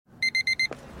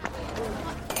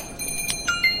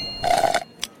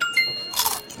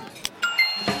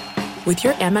With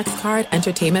your Amex card,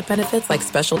 entertainment benefits like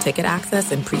special ticket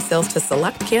access and pre-sales to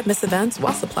select can't-miss events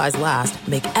while supplies last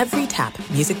make every tap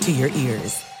music to your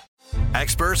ears.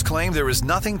 Experts claim there is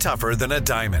nothing tougher than a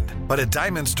diamond. But at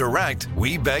Diamonds Direct,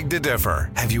 we beg to differ.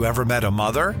 Have you ever met a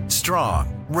mother?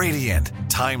 Strong, radiant,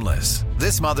 timeless.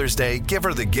 This Mother's Day, give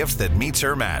her the gift that meets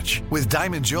her match. With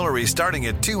diamond jewelry starting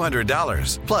at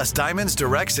 $200. Plus, Diamonds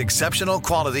Direct's exceptional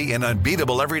quality and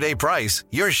unbeatable everyday price,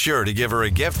 you're sure to give her a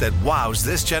gift that wows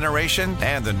this generation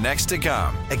and the next to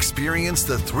come. Experience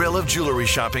the thrill of jewelry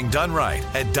shopping done right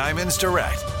at Diamonds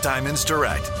Direct. Diamonds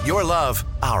Direct. Your love,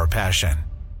 our passion.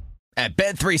 At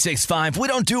Bet365, we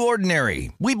don't do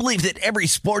ordinary. We believe that every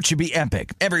sport should be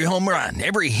epic. Every home run,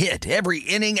 every hit, every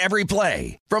inning, every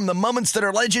play. From the moments that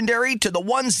are legendary to the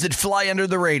ones that fly under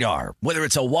the radar. Whether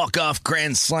it's a walk-off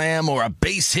grand slam or a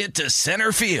base hit to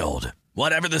center field.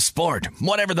 Whatever the sport,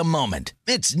 whatever the moment.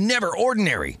 It's never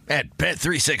ordinary at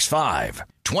Bet365.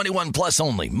 21 plus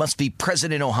only. Must be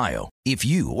present in Ohio. If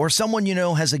you or someone you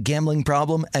know has a gambling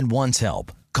problem and wants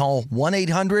help, call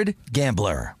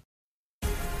 1-800-GAMBLER.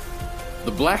 The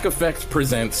Black Effect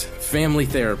presents Family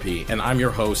Therapy, and I'm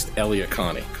your host, Elliot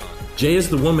Connie. Jay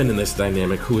is the woman in this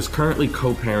dynamic who is currently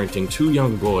co-parenting 2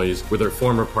 young boys with her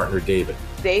former partner, David.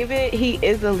 David, he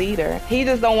is a leader. He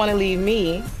just don't want to leave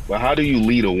me. But how do you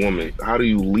lead a woman? How do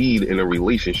you lead in a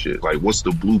relationship? Like, what's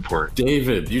the blueprint?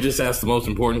 David, you just asked the most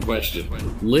important question.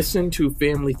 Listen to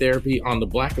Family Therapy on the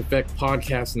Black Effect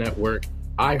Podcast Network,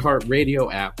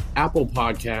 iHeartRadio app, Apple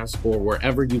Podcasts, or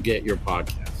wherever you get your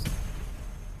podcasts.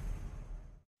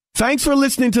 Thanks for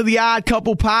listening to the Odd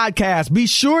Couple podcast. Be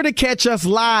sure to catch us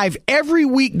live every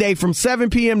weekday from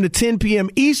 7 p.m. to 10 p.m.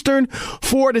 Eastern,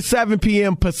 4 to 7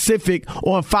 p.m. Pacific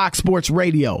on Fox Sports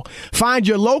Radio. Find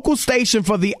your local station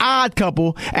for the Odd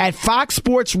Couple at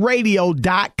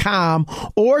foxsportsradio.com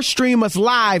or stream us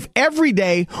live every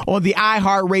day on the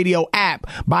iHeartRadio app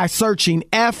by searching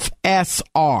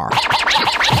FSR. Now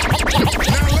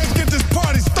let's get this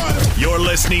party started. You're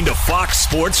listening to Fox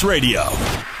Sports Radio.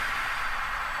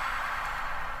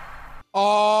 Oh,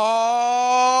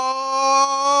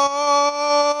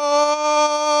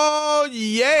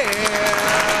 yeah.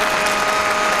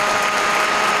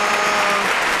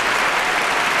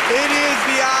 It is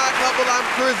the Odd Couple. I'm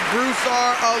Chris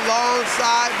Broussard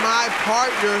alongside my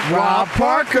partner, Rob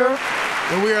Parker.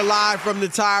 And we are live from the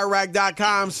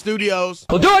TireRack.com studios.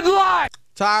 We'll do it live.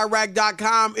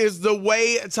 TireRack.com is the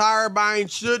way tire buying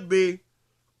should be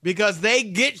because they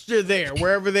get you there,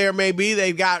 wherever there may be.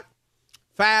 They've got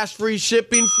fast, free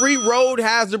shipping, free road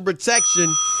hazard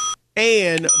protection,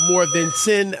 and more than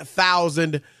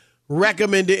 10,000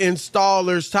 recommended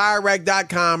installers.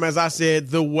 TireRack.com, as I said,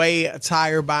 the way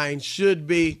tire buying should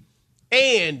be.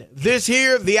 And this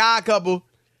here, the Odd Couple,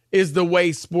 is the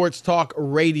way sports talk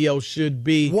radio should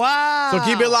be. Wow. So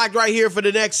keep it locked right here for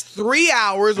the next 3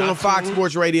 hours on Fox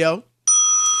Sports Radio,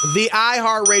 the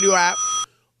iHeartRadio app,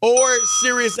 or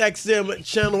SiriusXM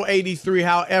Channel 83,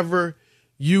 however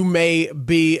you may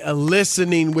be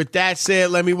listening. With that said,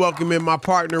 let me welcome in my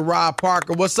partner, Rob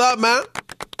Parker. What's up, man?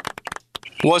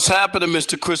 What's happening,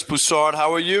 Mr. Chris Broussard?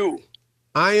 How are you?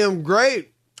 I am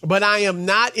great, but I am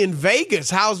not in Vegas.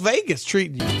 How's Vegas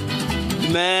treating you?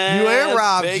 Man, you and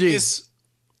Rob Vegas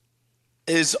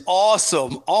is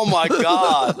awesome. Oh, my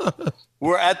God.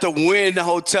 We're at the Wynn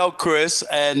Hotel, Chris,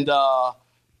 and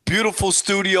beautiful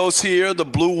studios here, the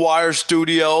Blue Wire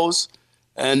Studios.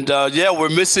 And, yeah, we're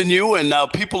missing you, and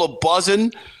people are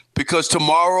buzzing because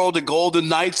tomorrow the Golden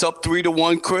Knights up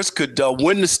 3-1, Chris, could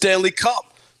win the Stanley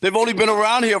Cup. They've only been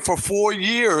around here for 4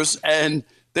 years, and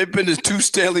they've been to 2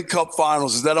 Stanley Cup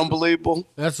finals. Is that unbelievable?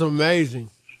 That's amazing.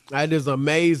 That is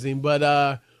amazing.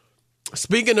 But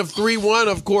speaking of 3-1,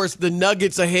 of course, the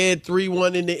Nuggets ahead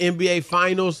 3-1 in the NBA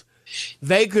Finals.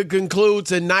 They could conclude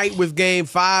tonight with Game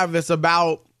 5. It's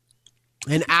about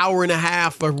an hour and a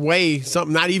half away,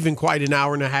 something not even quite an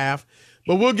hour and a half.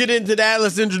 But we'll get into that.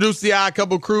 Let's introduce the Odd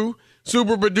Couple crew.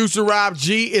 Super producer Rob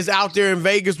G is out there in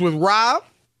Vegas with Rob.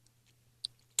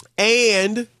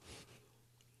 And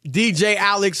DJ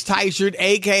Alex Teichert,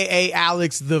 a.k.a.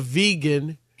 Alex the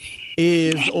Vegan,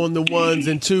 is on the ones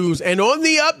and twos. And on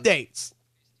the updates,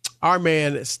 our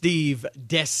man Steve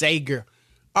DeSager.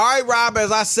 All right, Rob,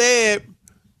 as I said,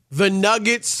 the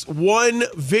Nuggets one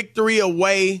victory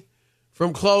away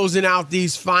from closing out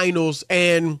these finals.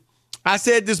 And I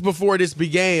said this before this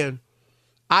began.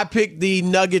 I picked the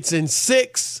Nuggets in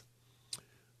 6,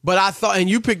 but I thought, and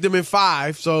you picked them in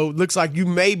 5, so it looks like you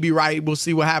may be right. We'll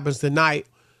see what happens tonight.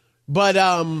 But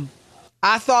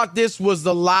I thought this was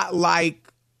a lot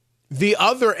like the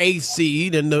other 8th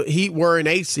seed, and the Heat were an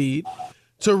 8th seed,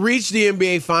 to reach the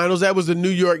NBA Finals. That was the New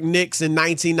York Knicks in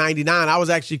 1999. I was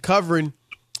actually covering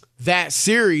that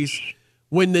series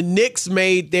when the Knicks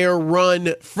made their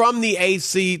run from the eighth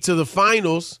seed to the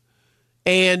finals.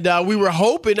 And we were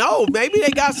hoping, maybe they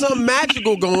got something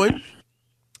magical going.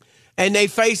 And they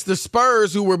faced the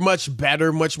Spurs, who were much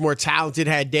better, much more talented,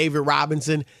 had David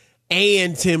Robinson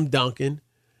and Tim Duncan.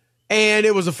 And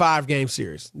it was a 5-game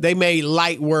series. They made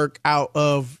light work out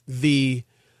of the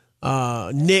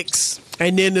Knicks.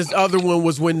 And then this other one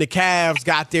was when the Cavs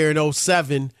got there in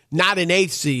 2007, not an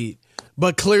eighth seed,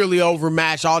 but clearly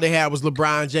overmatched. All they had was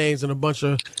LeBron James and a bunch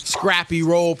of scrappy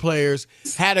role players.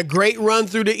 Had a great run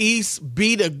through the East,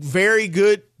 beat a very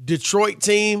good Detroit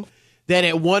team that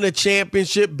had won a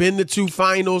championship, been to 2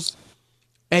 finals,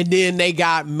 and then they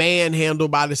got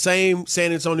manhandled by the same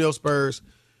San Antonio Spurs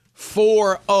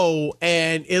 4-0,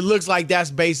 and it looks like that's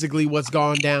basically what's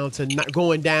going down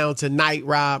tonight,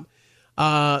 Rob.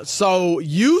 So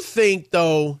you think,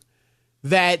 though,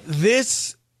 that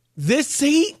this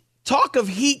Heat, talk of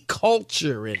Heat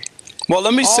culture and well,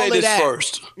 let me say this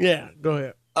first. Yeah, go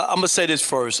ahead. I'm going to say this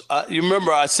first. You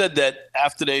remember I said that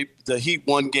after the Heat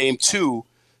won game 2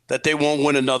 that they won't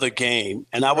win another game.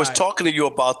 And I was talking to you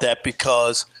about that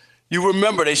because you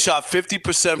remember they shot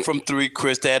 50% from 3,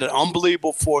 Chris. They had an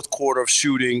unbelievable fourth quarter of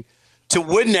shooting to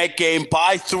win that game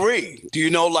by 3. Do you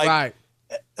know, like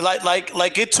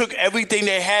it took everything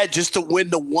they had just to win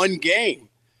the one game.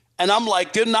 And I'm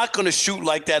like, they're not going to shoot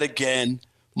like that again.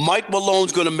 Mike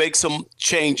Malone's going to make some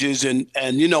changes and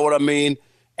you know what I mean,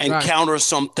 and counter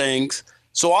some things.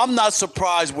 So I'm not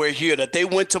surprised we're here, that they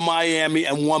went to Miami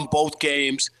and won both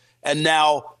games. And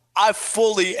now I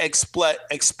fully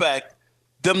expect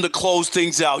them to close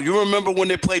things out. You remember when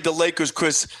they played the Lakers,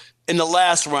 Chris, in the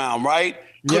last round, right?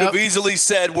 Could have easily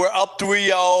said, we're up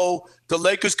 3-0. The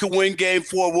Lakers could win game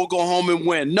 4. We'll go home and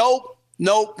win.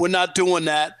 Nope, we're not doing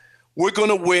that. We're going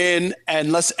to win,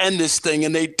 and let's end this thing.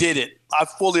 And they did it. I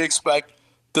fully expect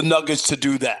the Nuggets to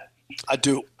do that. I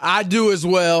do. I do as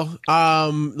well.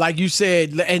 Like you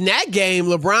said, in that game,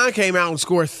 LeBron came out and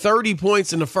scored 30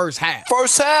 points in the first half.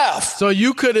 So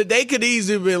they could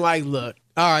easily have been like, look,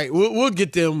 all right, we'll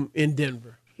get them in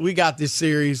Denver. We got this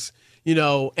series,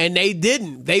 and they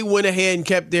didn't. They went ahead and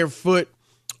kept their foot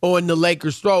on the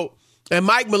Lakers' throat. And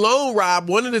Mike Malone, Rob,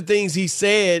 one of the things he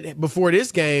said before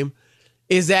this game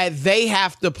is that they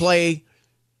have to play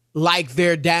like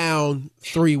they're down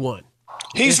 3-1.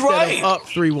 He's right. Up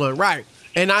 3-1, right.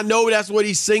 And I know that's what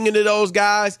he's singing to those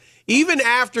guys. Even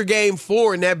after game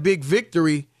 4 and that big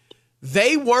victory,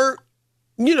 they weren't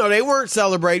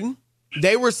celebrating.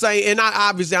 They were saying, and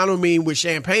I don't mean with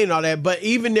champagne and all that, but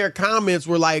even their comments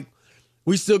were like,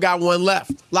 we still got one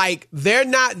left. Like,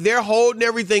 they're holding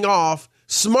everything off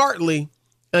smartly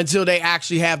until they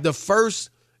actually have the first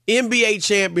NBA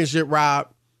championship,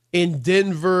 Rob, in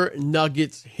Denver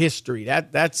Nuggets history.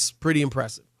 That's pretty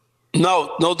impressive.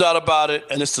 No doubt about it,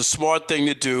 and it's the smart thing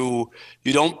to do.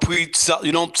 You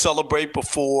don't celebrate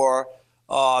before.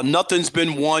 Nothing's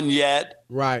been won yet,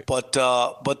 right? But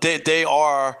they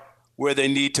are where they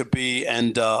need to be,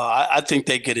 and I think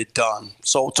they get it done.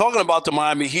 So talking about the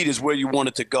Miami Heat is where you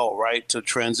wanted to go, right? To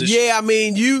transition. Yeah, I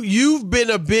mean you've been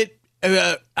a bit,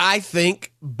 I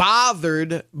think,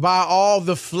 bothered by all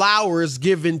the flowers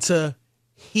given to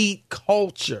Heat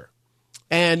culture,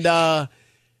 and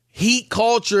Heat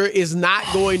culture is not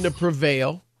going to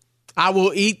prevail. I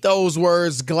will eat those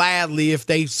words gladly if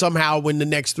they somehow win the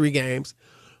next 3 games.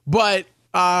 But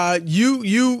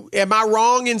you am I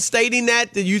wrong in stating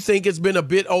that you think it's been a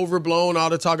bit overblown, all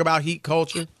the talk about Heat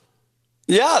culture?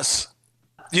 Yes.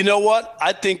 You know what?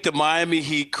 I think the Miami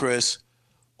Heat, Chris,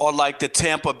 are like the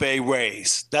Tampa Bay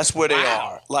Rays. That's where they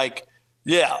are. Like,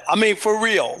 yeah, I mean, for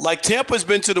real. Like, Tampa's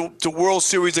been to the World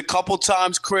Series a couple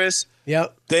times, Chris.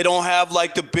 Yep. They don't have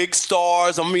like the big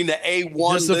stars. I mean, the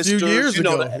A1 just a listers. Few years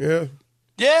ago. That.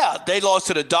 Yeah, they lost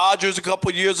to the Dodgers a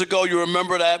couple years ago. You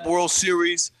remember that World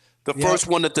Series? The first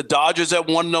one that the Dodgers had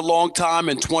won in a long time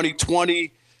in 2020,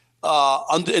 in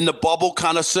the bubble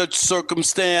kind of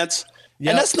circumstance. Yep.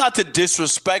 And that's not to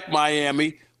disrespect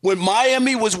Miami. When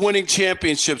Miami was winning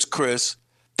championships, Chris,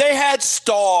 they had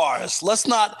stars.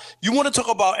 You want to talk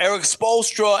about Eric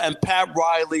Spoelstra and Pat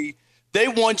Riley. They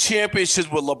won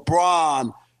championships with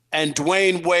LeBron and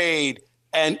Dwayne Wade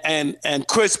and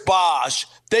Chris Bosh.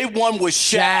 They won with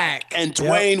Shaq and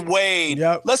Dwayne Wade.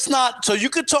 Yep. So you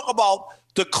could talk about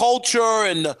the culture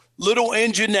and the little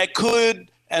engine that could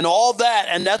and all that,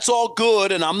 and that's all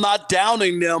good, and I'm not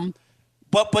downing them,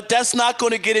 but that's not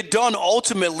going to get it done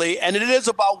ultimately, and it is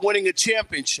about winning a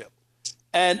championship.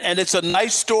 And it's a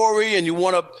nice story, and you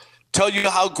want to tell you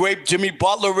how great Jimmy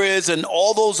Butler is and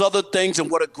all those other things and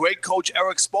what a great coach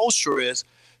Eric Spoelstra is.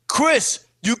 Chris,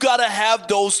 you got to have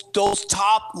those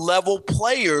top-level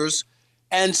players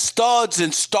and studs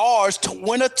and stars to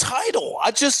win a title.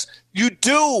 You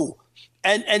do.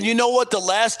 And you know what? The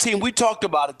last team, we talked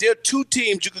about it. There are two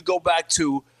teams you could go back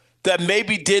to that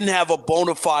maybe didn't have a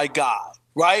bona fide guy,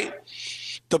 right?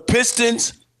 The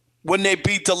Pistons, when they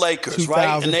beat the Lakers,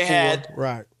 right? And they had –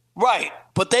 Right.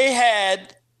 But they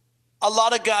had a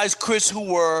lot of guys, Chris,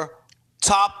 who were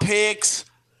top picks,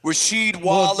 Rasheed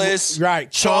Wallace,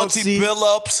 Chauncey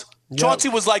Billups. Yep. Chauncey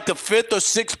was like the 5th or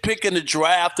 6th pick in the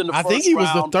draft in the first round. I think he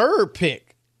was the 3rd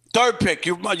pick. 3rd pick.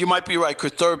 You might be right,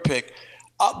 Chris, 3rd pick.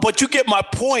 But you get my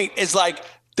point. Is like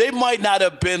they might not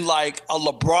have been like a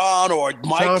LeBron or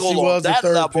Michael Chauncey or that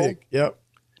level. Pick. Yep.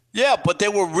 Yeah, but they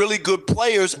were really good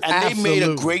players, and Absolutely. They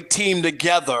made a great team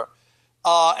together.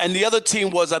 And the other team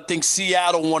was, I think,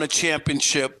 Seattle won a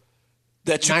championship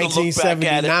that you can look back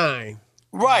at it.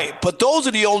 Right, but those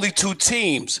are the only two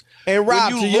teams. And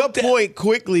Rob, to your point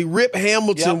quickly, Rip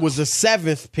Hamilton was the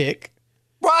 7th pick.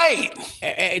 Right.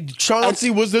 And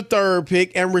Chauncey was the 3rd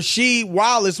pick, and Rasheed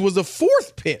Wallace was the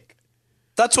 4th pick.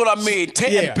 That's what I mean.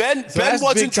 And Ben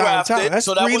wasn't drafted. That's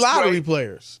so that 3 was lottery great.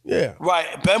 Players. Yeah. Right.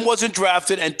 Ben wasn't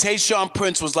drafted, and Tayshaun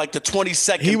Prince was like the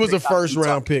 22nd He was pick. a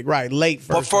first-round pick, right, late first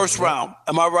But first round.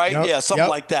 Am I right? Yep. Yeah, something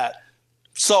like that.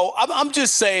 So I'm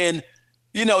just saying,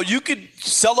 you could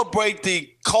celebrate the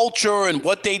culture and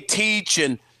what they teach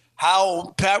and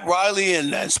how Pat Riley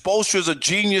and Spoelstra's a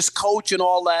genius coach and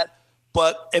all that.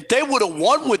 But if they would have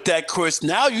won with that, Chris,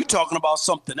 now you're talking about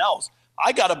something else.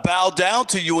 I got to bow down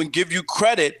to you and give you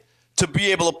credit to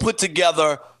be able to put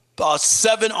together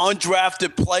 7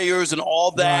 undrafted players and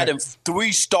all that and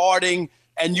 3 starting,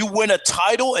 and you win a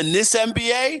title in this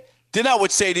NBA, then I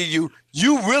would say to you,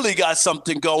 you really got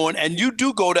something going, and you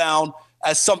do go down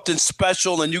as something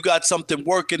special, and you got something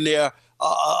working there,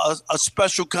 a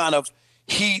special kind of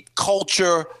heat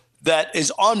culture that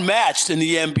is unmatched in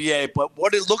the NBA. But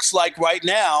what it looks like right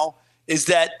now is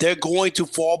that they're going to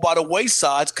fall by the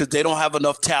wayside because they don't have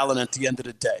enough talent at the end of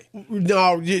the day.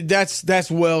 No,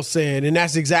 that's well said, and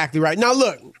that's exactly right. Now,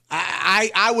 look,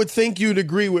 I would think you'd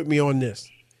agree with me on this.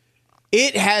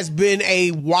 It has been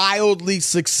a wildly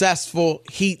successful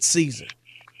Heat season.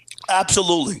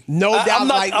 Absolutely. No doubt. I'm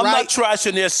not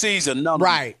trashing their season. No.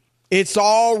 Right. It's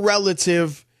all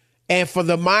relative. And for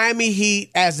the Miami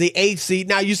Heat as the 8th seed,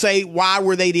 now you say, why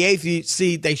were they the 8th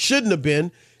seed? They shouldn't have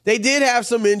been. They did have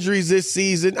some injuries this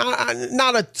season.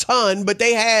 Not a ton, but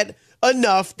they had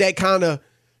enough that kind of,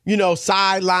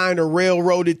 sidelined or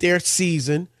railroaded their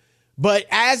season. But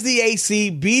as the 8th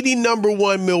seed, beating number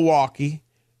 1 Milwaukee,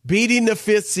 beating the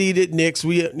 5th seeded Knicks,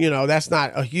 that's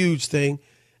not a huge thing.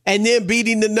 And then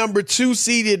beating the number 2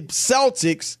 seeded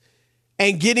Celtics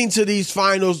and getting to these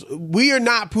finals, we are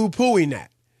not poo-pooing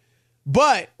that.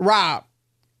 But, Rob,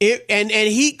 and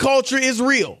Heat culture is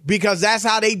real because that's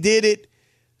how they did it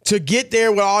to get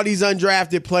there with all these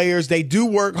undrafted players. They do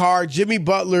work hard. Jimmy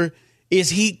Butler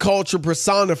is Heat culture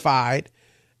personified,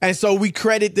 and so we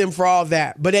credit them for all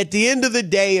that. But at the end of the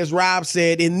day, as Rob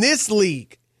said, in this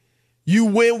league, you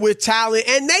win with talent,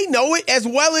 and they know it as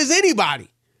well as anybody.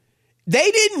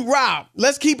 They didn't, Rob,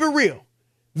 let's keep it real.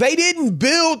 They didn't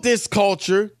build this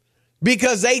culture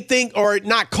because they think, or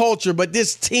not culture, but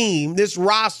this team, this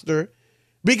roster,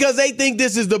 because they think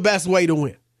this is the best way to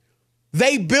win.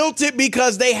 They built it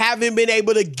because they haven't been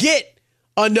able to get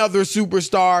another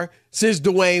superstar since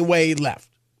Dwayne Wade left.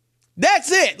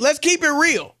 That's it. Let's keep it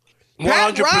real. 100%.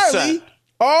 Pat Riley,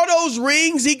 all those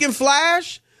rings he can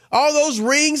flash, all those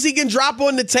rings he can drop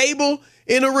on the table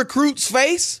in a recruit's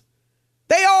face,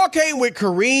 they all came with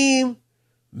Kareem,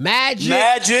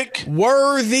 Magic,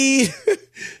 Worthy,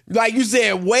 like you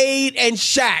said, Wade and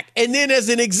Shaq. And then as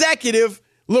an executive,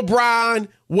 LeBron,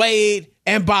 Wade,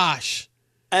 and Bosh.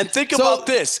 And think about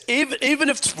this. Even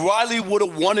if Riley would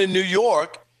have won in New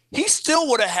York, he still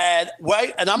would have had,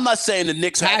 right? And I'm not saying the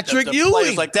Knicks had the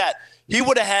players like that. He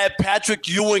would have had Patrick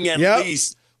Ewing at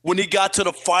least when he got to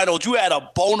the finals. You had a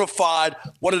bona fide,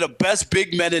 one of the best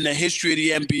big men in the history of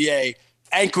the NBA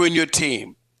anchoring your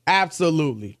team.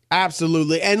 Absolutely.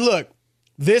 Absolutely. And look,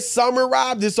 this summer,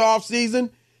 Rob, this offseason,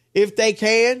 if they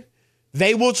can,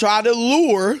 they will try to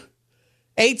lure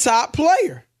a top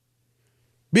player.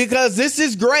 Because this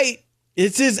is great.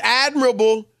 This is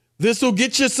admirable. This will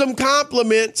get you some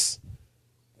compliments.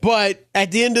 But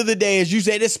at the end of the day, as you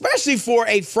said, especially for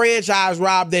a franchise,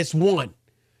 Rob, that's won.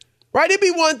 Right? It'd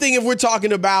be one thing if we're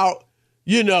talking about,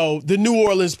 the New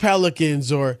Orleans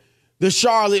Pelicans or the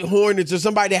Charlotte Hornets or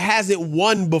somebody that hasn't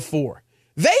won before.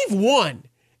 They've won.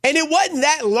 And it wasn't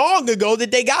that long ago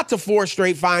that they got to 4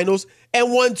 straight finals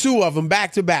and won 2 of them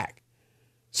back to back.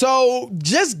 So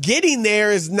just getting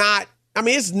there is not, I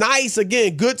mean, it's nice.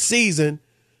 Again, good season,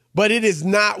 but it is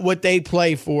not what they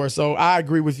play for. So I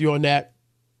agree with you on that.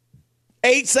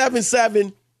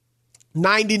 877-99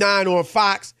 on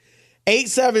Fox.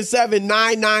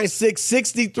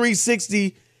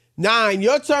 877-996-6369.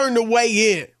 Your turn to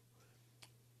weigh in.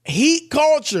 Heat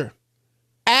culture,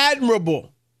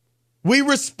 admirable. We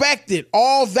respect it,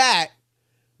 all that.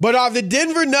 But are the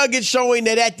Denver Nuggets showing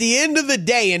that at the end of the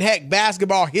day, in heck,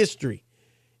 basketball history,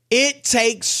 it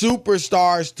takes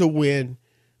superstars to win,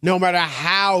 no matter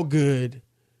how good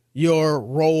your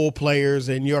role players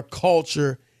and your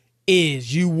culture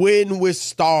is. You win with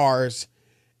stars.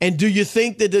 And do you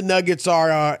think that the Nuggets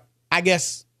are,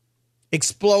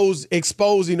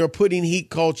 exposing or putting heat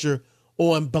culture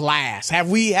on blast? Have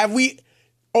we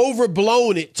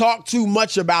overblown it, talked too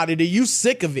much about it? Are you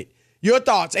sick of it? Your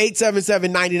thoughts,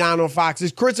 877-99 on Fox.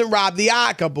 It's Chris and Rob, The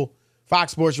Odd Couple,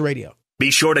 Fox Sports Radio. Be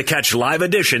sure to catch live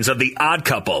editions of The Odd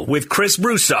Couple with Chris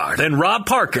Broussard and Rob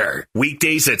Parker.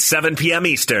 Weekdays at 7 p.m.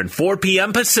 Eastern, 4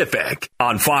 p.m. Pacific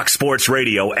on Fox Sports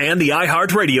Radio and the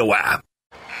iHeartRadio app.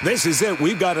 This is it.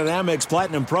 We've got an Amex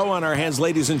Platinum Pro on our hands,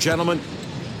 ladies and gentlemen.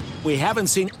 We haven't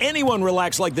seen anyone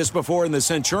relax like this before in the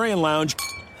Centurion Lounge.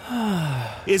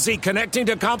 Is he connecting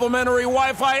to complimentary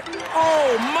Wi-Fi?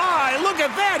 Oh, my. Look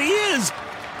at that. He is.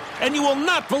 And you will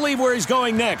not believe where he's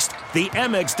going next. The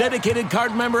Amex dedicated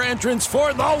card member entrance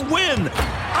for the win.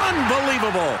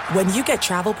 Unbelievable. When you get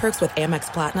travel perks with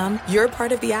Amex Platinum, you're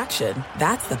part of the action.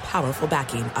 That's the powerful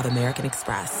backing of American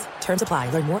Express. Terms apply.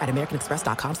 Learn more at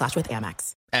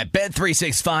americanexpress.com/withAmex. At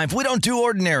Bet365, we don't do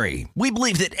ordinary. We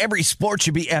believe that every sport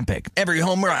should be epic. Every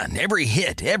home run, every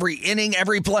hit, every inning,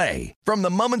 every play. From the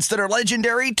moments that are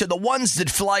legendary to the ones that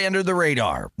fly under the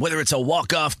radar. Whether it's a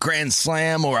walk-off grand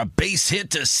slam or a base hit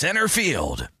to center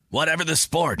field. Whatever the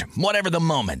sport, whatever the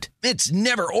moment. It's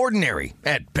never ordinary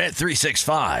at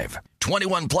Bet365.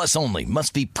 21 plus only.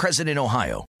 Must be present in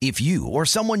Ohio. If you or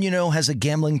someone you know has a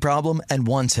gambling problem and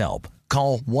wants help,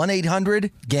 call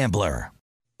 1-800-GAMBLER.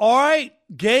 All right,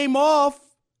 game off.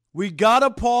 We got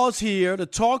to pause here to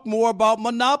talk more about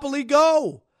Monopoly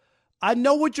Go. I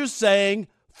know what you're saying.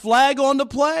 Flag on the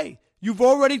play. You've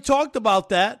already talked about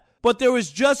that, but there is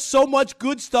just so much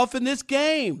good stuff in this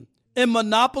game. In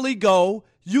Monopoly Go,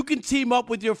 you can team up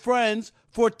with your friends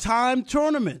for timed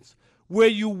tournaments where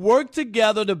you work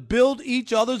together to build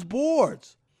each other's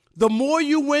boards. The more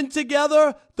you win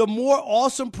together, the more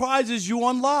awesome prizes you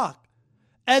unlock.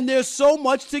 And there's so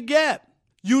much to get.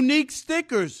 Unique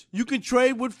stickers you can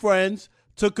trade with friends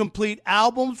to complete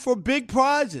albums for big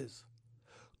prizes.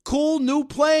 Cool new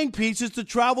playing pieces to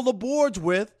travel the boards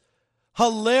with.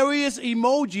 Hilarious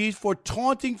emojis for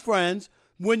taunting friends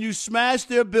when you smash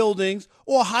their buildings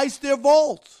or heist their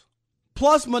vaults.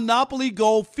 Plus, Monopoly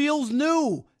Go feels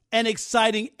new and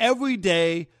exciting every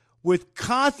day with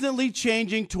constantly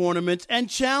changing tournaments and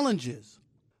challenges.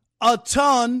 A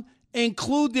ton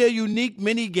include their unique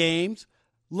mini games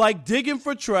like digging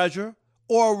for treasure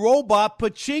or a robot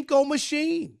pachinko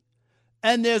machine.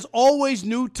 And there's always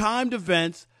new timed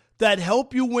events that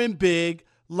help you win big,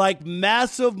 like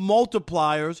massive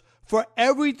multipliers for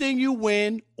everything you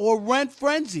win or rent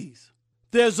frenzies.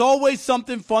 There's always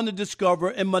something fun to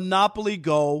discover in Monopoly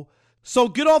Go, so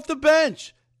get off the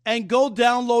bench and go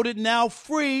download it now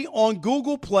free on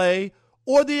Google Play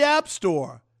or the App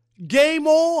Store. Game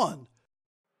on!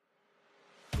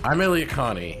 I'm Elliot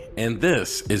Connie, and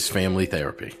this is Family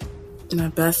Therapy. My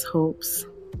best hopes,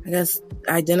 I guess,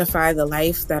 identify the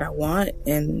life that I want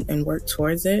and work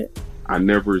towards it. I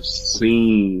never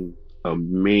seen a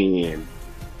man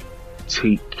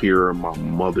take care of my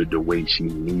mother the way she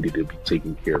needed to be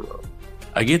taken care of.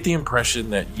 I get the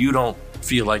impression that you don't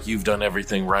feel like you've done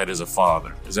everything right as a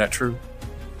father. Is that true?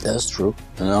 That's true,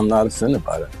 and I'm not offended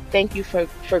by that. Thank you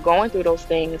for going through those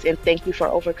things, and thank you for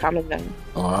overcoming them.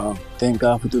 Wow. Thank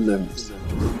God for deliverance.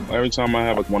 Every time I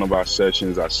have one of our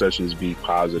sessions be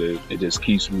positive. It just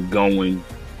keeps me going.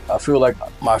 I feel like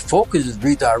my focus is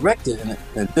redirected in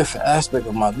a different aspect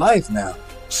of my life now.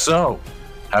 So,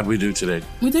 how'd we do today?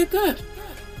 We did good.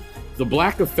 The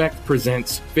Black Effect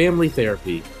presents Family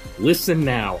Therapy. Listen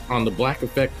now on the Black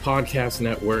Effect Podcast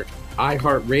Network,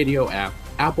 iHeartRadio app,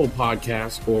 Apple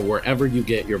Podcasts, or wherever you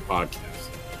get your podcasts.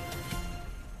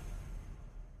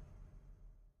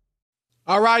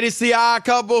 All right, it's the Odd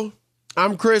Couple.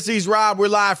 I'm Chris, he's Rob. We're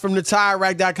live from the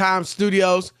TireRack.com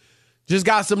studios. Just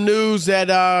got some news that,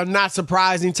 not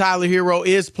surprising, Tyler Hero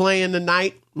is playing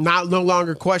tonight. No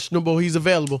longer questionable. He's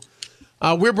available.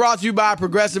 We're brought to you by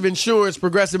Progressive Insurance.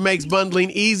 Progressive makes bundling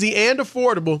easy and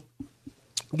affordable.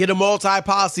 Get a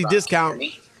multi-policy discount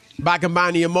by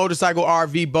combining your motorcycle,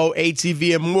 RV, boat,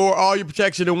 ATV, and more. All your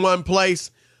protection in one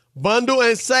place. Bundle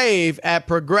and save at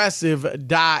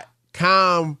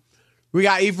progressive.com. We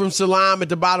got Ephraim Salaam at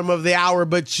the bottom of the hour,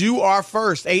 but you are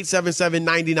first.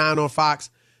 877-99 on Fox.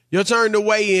 Your turn to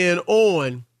weigh in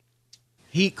on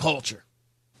heat culture.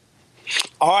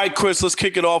 All right, Chris, let's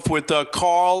kick it off with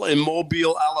Carl in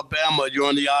Mobile, Alabama. You're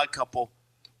on the Odd Couple,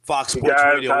 Fox Sports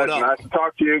Radio. What up? Nice to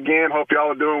talk to you again. Hope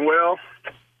y'all are doing well.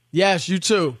 Yes, you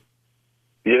too.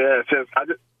 Yeah,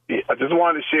 I just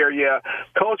wanted to share,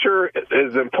 culture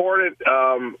is important.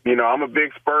 I'm a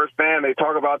big Spurs fan. They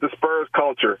talk about the Spurs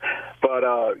culture, but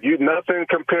nothing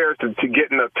compares to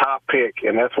getting a top pick,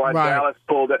 and that's why Dallas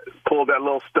pulled that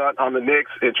little stunt on the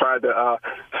Knicks and tried to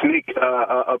sneak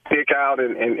a pick out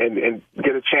and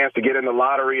get a chance to get in the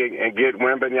lottery and get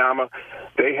Wembanyama.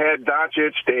 They had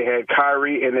Doncic, they had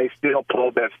Kyrie, and they still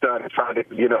pulled that stunt and tried to,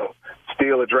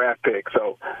 steal a draft pick.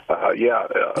 So,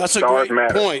 that's a great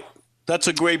point. That's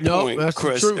a great point,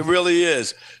 Chris. It really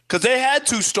is. Because they had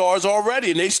 2 stars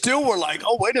already, and they still were like,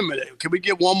 oh, wait a minute. Can we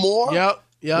get one more? Yep.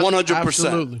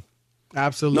 100%.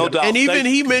 Absolutely. No doubt. And even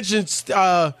he mentions,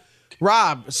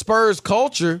 Rob, Spurs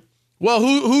culture. Well,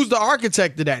 who's the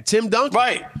architect of that? Tim Duncan.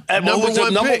 Right. And number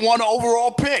one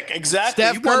overall pick. Exactly.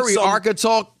 Steph Curry,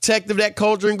 architect of that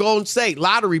culture in Golden State.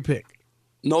 Lottery pick.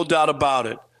 No doubt about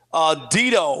it.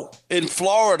 Dito in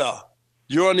Florida.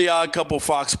 You're on the Odd Couple,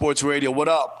 Fox Sports Radio. What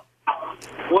up?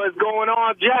 What's going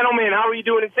on, gentlemen? How are you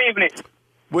doing this evening?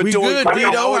 We're doing good,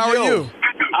 Dito. How are you?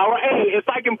 All right. Hey, if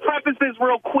I can preface this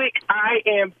real quick, I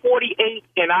am 48,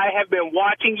 and I have been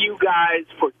watching you guys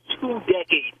for 2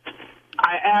 decades.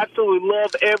 I absolutely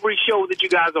love every show that you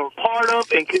guys are a part of,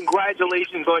 and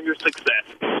congratulations on your success.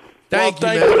 Thank you,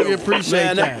 man. We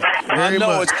appreciate that. I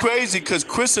know. It's crazy because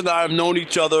Chris and I have known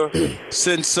each other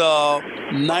since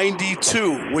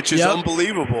 92, which is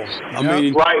unbelievable. I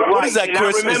mean, what is that,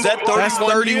 Chris? Is that 31 That's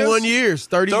 31 years?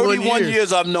 31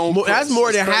 years I've known Chris. That's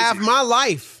more than half my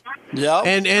life. Yeah.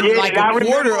 And like a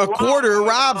quarter of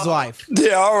Rob's life.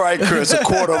 Yeah, all right, Chris, a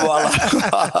quarter of my life.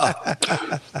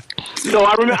 So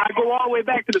I go all the way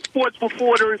back to the sports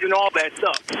reporters and all that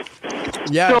stuff.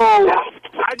 Yeah. So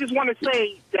I just want to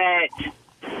say that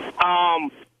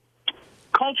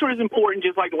culture is important,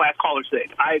 just like the last caller said.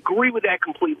 I agree with that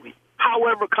completely.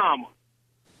 However,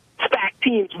 stacked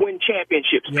teams win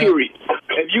championships, period.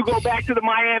 If you go back to the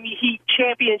Miami Heat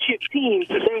championship teams,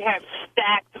 they have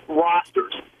stacked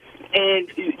rosters.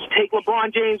 And you take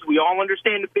LeBron James, we all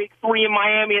understand the big 3 in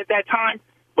Miami at that time.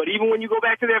 But even when you go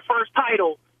back to their first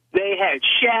title, they had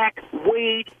Shaq,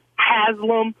 Wade,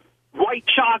 Haslam, White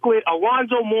Chocolate,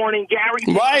 Alonzo Mourning, Gary.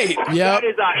 Right. Yep. That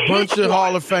is a bunch of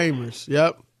Hall of Famers.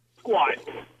 Yep. Squad.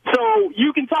 So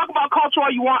you can talk about culture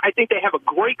all you want. I think they have a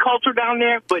great culture down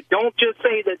there, but don't just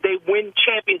say that they win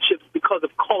championships because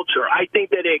of culture. I think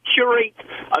that it curates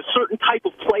a certain type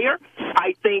of player.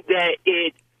 I think that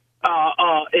it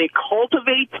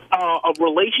cultivates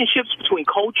relationships between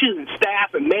coaches and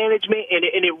staff and management, and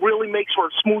it really makes for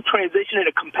a smooth transition in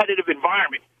a competitive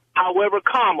environment. However,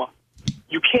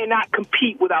 you cannot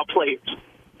compete without players.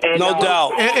 And, no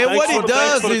doubt. And what it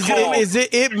does is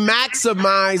it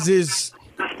maximizes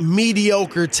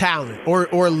mediocre talent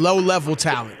or low-level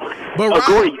talent. But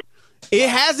Rob, it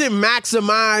hasn't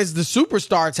maximized the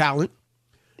superstar talent.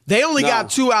 They only got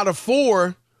 2 out of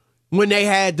 4 when they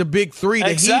had the big 3,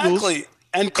 the Eagles.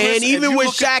 And Chris, even with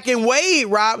Shaq and Wade,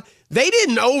 Rob, they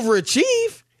didn't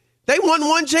overachieve. They won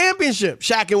 1 championship,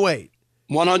 Shaq and Wade.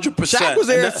 100%. Shaq was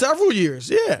there several years,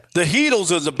 yeah. The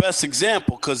Heatles is the best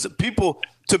example because people,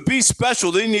 to be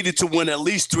special, they needed to win at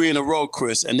least 3 in a row,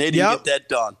 Chris, and they didn't get that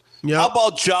done. Yep. How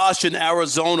about Josh in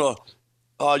Arizona?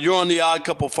 You're on the Odd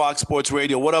Couple Fox Sports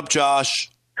Radio. What up,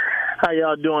 Josh? How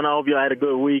y'all doing? I hope y'all had a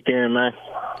good weekend, man.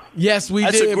 Yes, we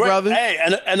did, brother. Hey,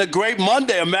 and a great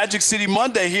Monday, a Magic City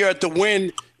Monday here at the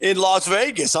Wynn in Las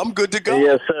Vegas. I'm good to go.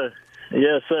 Yes, sir.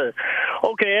 Yes, sir.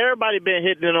 Okay, everybody been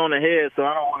hitting it on the head, so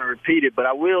I don't want to repeat it, but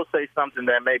I will say something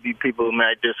that maybe people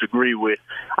might disagree with.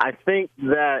 I think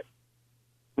that,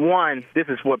 one, this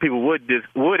is what people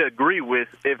would agree with.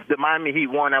 If the Miami Heat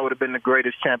won, that would have been the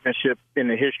greatest championship in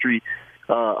the history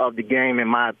of the game, in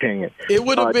my opinion. It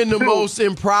would have been the most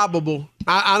improbable.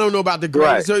 I don't know about the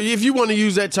greatest. Right. So if you want to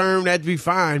use that term, that'd be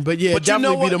fine. But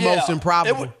definitely be the most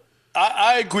improbable.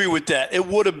 I agree with that. It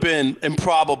would have been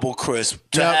improbable, Chris,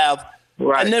 to have.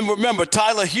 Right. And then remember,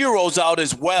 Tyler Hero's out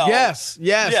as well. Yes,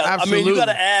 absolutely. I mean, you got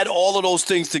to add all of those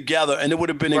things together, and it would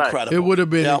have been incredible. It would have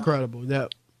been incredible.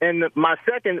 Yep. And my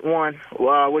second one,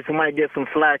 which might get some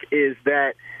flack, is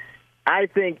that I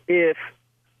think if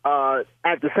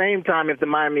at the same time, if the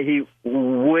Miami Heat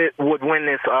would win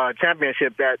this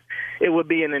championship, that it would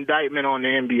be an indictment on the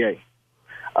NBA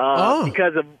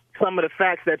because of some of the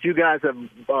facts that you guys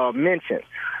have mentioned.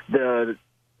 The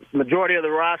majority of the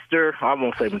roster, I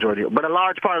won't say majority, but a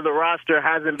large part of the roster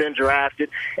hasn't been drafted.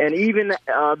 And even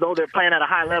though they're playing at a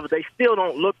high level, they still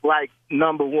don't look like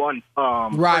number one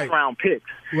first-round picks.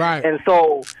 Right. And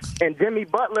so, and Jimmy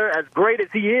Butler, as great as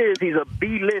he is, he's a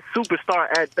B-list superstar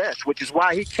at best, which is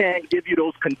why he can't give you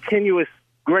those continuous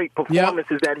great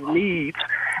performances that he needs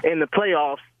in the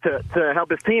playoffs to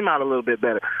help his team out a little bit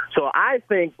better. So I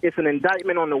think it's an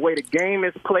indictment on the way the game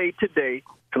is played today.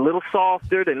 It's a little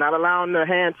softer. They're not allowing the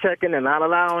hand checking. They're not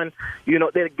allowing,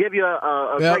 they give you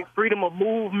a great freedom of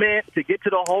movement to get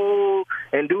to the hole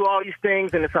and do all these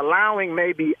things. And it's allowing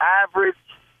maybe average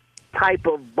type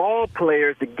of ball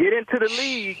players to get into the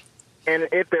league. And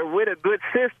if they're with a good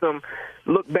system,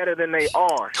 look better than they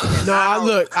are.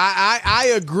 No,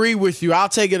 I agree with you. I'll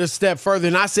take it a step further.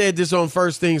 And I said this on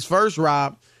First Things First,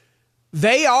 Rob.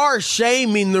 They are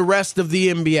shaming the rest of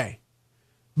the NBA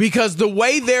because the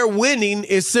way they're winning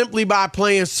is simply by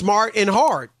playing smart and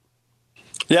hard.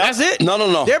 Yeah. That's it.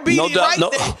 No. They're beating no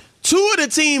doubt, there. Two of the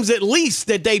teams at least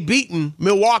that they beaten,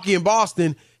 Milwaukee and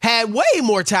Boston, had way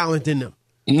more talent than them.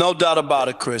 No doubt about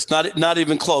it, Chris. Not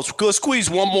even close. Go squeeze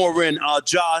one more in.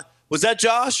 Josh, was that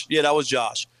Josh? Yeah, that was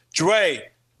Josh. Dre,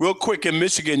 real quick in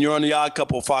Michigan, you're on the Odd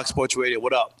Couple of Fox Sports Radio.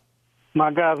 What up?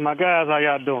 My guys, how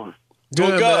y'all doing?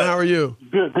 Good, man. How are you?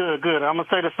 Good. I'm going to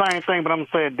say the same thing, but I'm going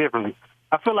to say it differently.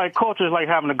 I feel like culture is like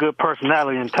having a good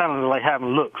personality and talent is like having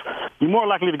looks. You're more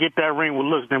likely to get that ring with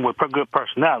looks than with good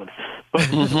personality. But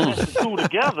the two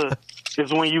together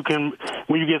is when you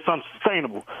get something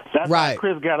sustainable. That's why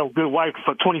Chris got a good wife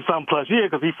for 20-something plus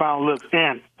years because he found looks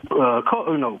and,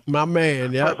 my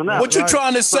man, yeah. What you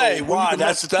trying to say? So, why?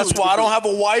 That's why I don't have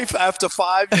a wife after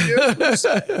 5 years?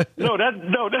 Well,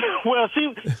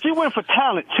 she went for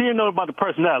talent. She didn't know about the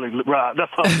personality, Rob.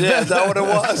 That's all. Yeah, is that what it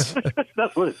was?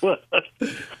 That's what it was.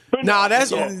 No,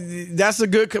 that's a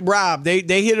good, Rob. They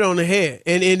hit it on the head.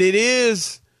 And it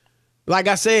is, like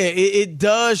I said, it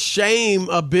does shame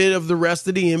a bit of the rest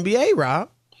of the NBA, Rob.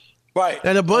 Right.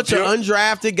 And a bunch of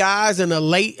undrafted guys and a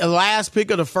last pick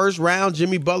of the first round,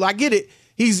 Jimmy Butler. I get it.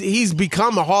 He's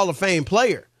become a Hall of Fame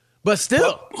player. But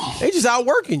still, they just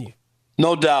outworking you.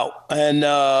 No doubt. And,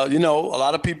 a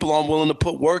lot of people aren't willing to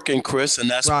put work in, Chris, and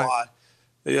that's why.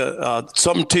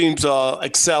 Some teams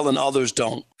excel and others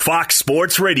don't. Fox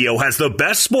Sports Radio has the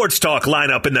best sports talk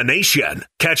lineup in the nation.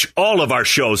 Catch all of our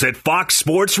shows at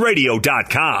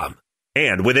foxsportsradio.com.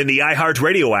 And within the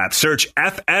iHeartRadio app, search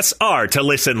FSR to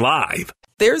listen live.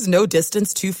 There's no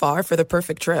distance too far for the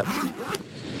perfect trip.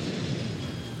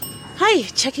 Hi,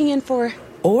 checking in for...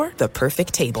 Or the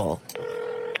perfect table.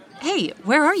 Hey,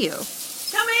 where are you?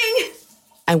 Coming!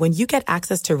 And when you get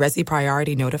access to Resi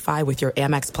Priority Notify with your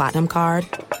Amex Platinum card...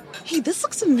 Hey, this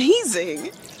looks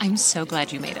amazing. I'm so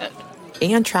glad you made it.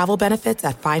 And travel benefits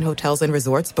at fine hotels and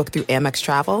resorts booked through Amex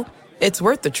Travel, it's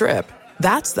worth the trip.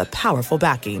 That's the powerful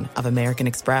backing of American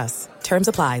Express. Terms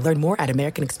apply. Learn more at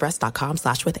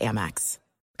americanexpress.com/withAmex.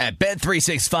 At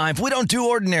Bet365, we don't do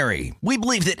ordinary. We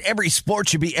believe that every sport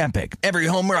should be epic. Every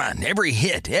home run, every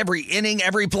hit, every inning,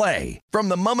 every play. From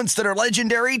the moments that are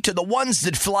legendary to the ones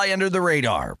that fly under the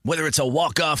radar. Whether it's a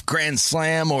walk-off grand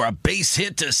slam or a base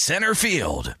hit to center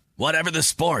field. Whatever the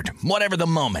sport, whatever the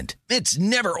moment. It's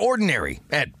never ordinary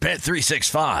at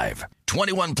Bet365.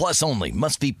 21 plus only.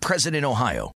 Must be present in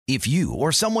Ohio. If you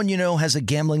or someone you know has a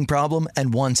gambling problem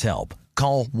and wants help,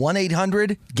 call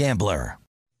 1-800-GAMBLER.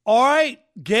 All right,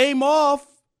 game off.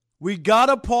 We got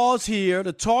to pause here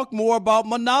to talk more about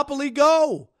Monopoly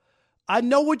Go. I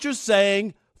know what you're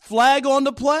saying. Flag on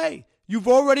the play. You've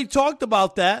already talked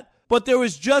about that, but there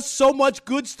is just so much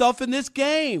good stuff in this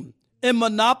game. In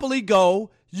Monopoly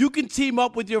Go, you can team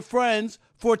up with your friends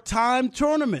for timed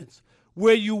tournaments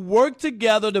where you work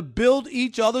together to build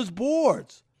each other's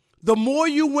boards. The more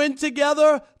you win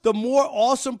together, the more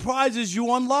awesome prizes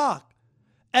you unlock.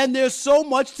 And there's so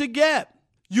much to get.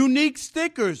 Unique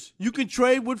stickers you can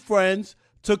trade with friends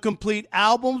to complete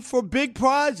albums for big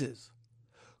prizes.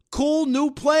 Cool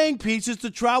new playing pieces to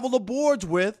travel the boards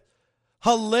with.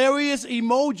 Hilarious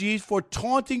emojis for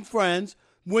taunting friends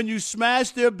when you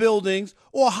smash their buildings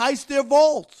or heist their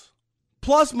vaults.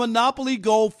 Plus, Monopoly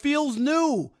Go feels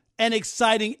new and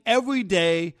exciting every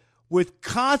day with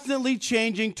constantly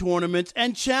changing tournaments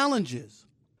and challenges.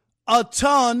 A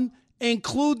ton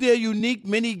include their unique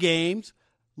mini games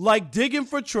like digging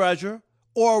for treasure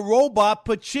or a robot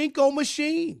pachinko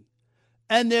machine.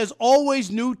 And there's always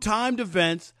new timed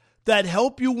events that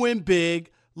help you win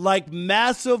big, like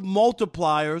massive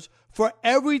multipliers for for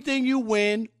everything you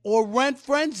win or rent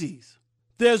frenzies.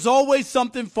 There's always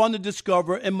something fun to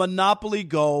discover in Monopoly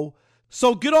Go,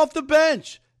 so get off the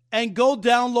bench and go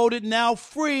download it now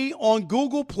free on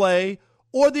Google Play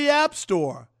or the App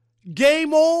Store.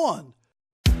 Game on!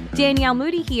 Danielle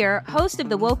Moody here, host of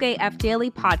the Woke AF Daily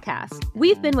podcast.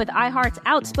 We've been with iHeart's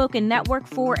Outspoken Network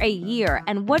for a year,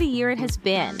 and what a year it has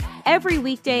been. Every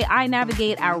weekday, I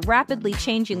navigate our rapidly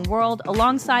changing world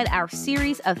alongside our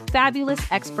series of fabulous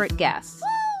expert guests.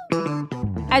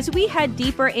 As we head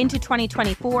deeper into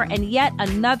 2024 and yet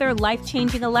another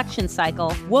life-changing election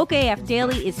cycle, Woke AF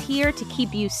Daily is here to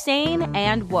keep you sane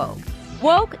and woke.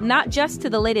 Woke not just to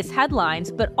the latest headlines,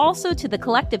 but also to the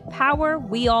collective power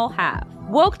we all have.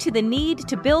 Woke to the need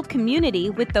to build community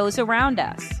with those around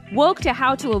us. Woke to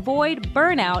how to avoid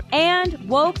burnout, and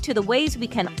woke to the ways we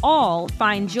can all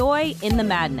find joy in the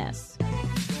madness.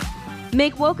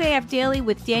 Make Woke AF Daily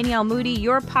with Danielle Moody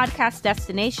your podcast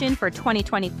destination for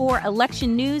 2024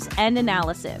 election news and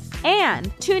analysis.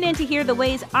 And tune in to hear the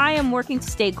ways I am working to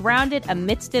stay grounded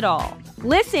amidst it all.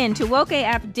 Listen to Woke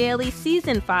AF Daily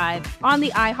Season 5 on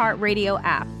the iHeartRadio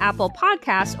app, Apple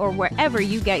Podcasts, or wherever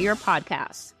you get your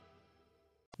podcasts.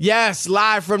 Yes,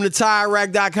 live from the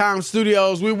TireRack.com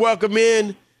studios, we welcome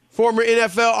in former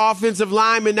NFL offensive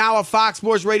lineman, now a Fox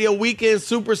Sports Radio weekend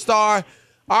superstar,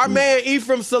 our man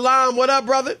Ephraim Salaam. What up,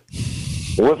 brother?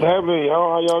 What's happening,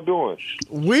 y'all? How y'all doing?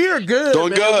 We're good.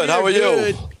 Doing good. How are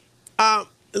you?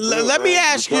 Let me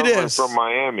ask you this. From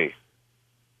Miami.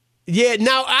 Yeah,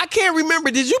 now I can't remember.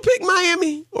 Did you pick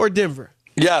Miami or Denver?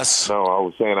 Yes. No, I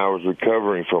was saying I was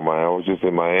recovering from Miami. I was just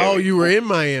in Miami. Oh, you were in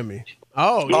Miami.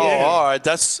 Oh, yeah. Oh, all right.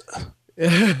 That's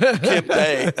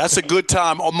a good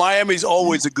time. Oh, Miami's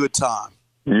always a good time.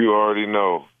 You already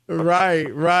know.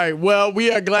 Right. Well,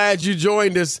 we are glad you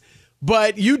joined us.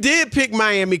 But you did pick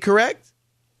Miami, correct?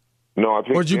 No, I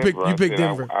picked or did you Denver. You picked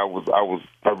Denver. I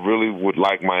really would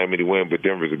like Miami to win, but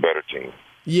Denver's a better team.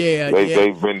 Yeah,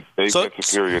 They've been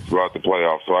superior throughout the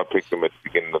playoffs, so I picked them at the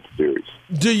beginning of the series.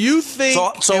 Do you think,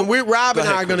 and Rob and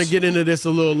I are going to get into this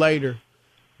a little later,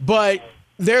 but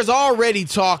there's already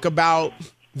talk about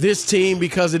this team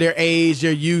because of their age,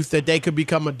 their youth, that they could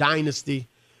become a dynasty.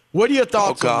 What are your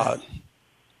thoughts on that?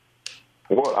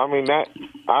 Well, I mean, I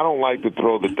don't like to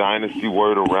throw the dynasty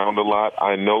word around a lot.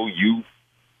 I know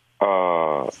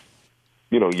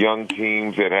young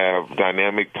teams that have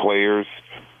dynamic players,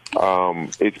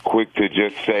 it's quick to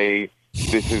just say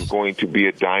this is going to be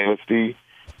a dynasty.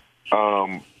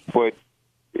 But,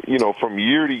 from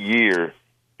year to year,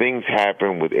 things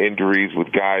happen with injuries,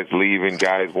 with guys leaving,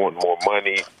 guys wanting more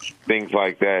money, things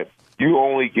like that. You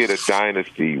only get a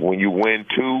dynasty when you win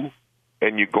two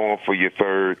and you're going for your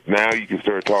third. Now you can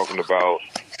start talking about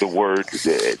the word,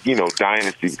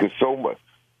 dynasty, because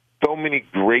so many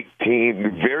great teams,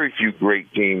 very few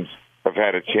great teams have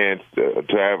had a chance to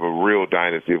have a real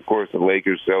dynasty. Of course, the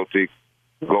Lakers, Celtics,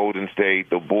 Golden State,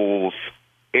 the Bulls.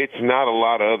 It's not a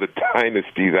lot of other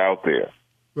dynasties out there.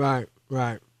 Right.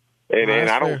 And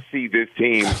I don't see this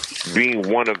team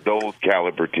being one of those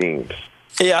caliber teams.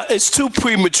 Yeah, it's too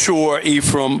premature,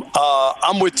 Ephraim.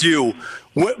 I'm with you.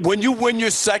 When you win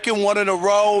your second one in a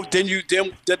row, then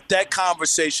that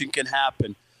conversation can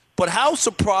happen. But how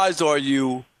surprised are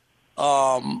you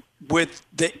with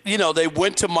they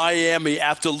went to Miami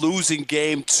after losing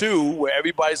game 2, where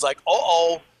everybody's like,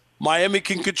 Miami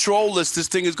can control this. This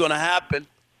thing is going to happen.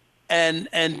 And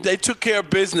they took care of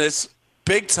business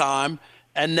big time.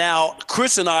 And now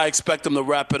Chris and I expect them to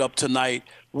wrap it up tonight.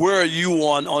 Where are you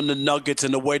on the Nuggets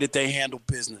and the way that they handle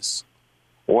business?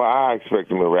 Well, I expect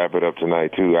them to wrap it up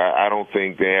tonight, too. I don't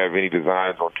think they have any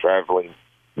designs on traveling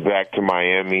back to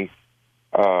Miami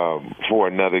for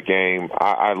another game.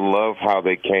 I love how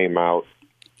they came out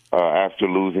after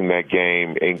losing that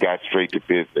game and got straight to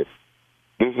business.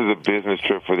 This is a business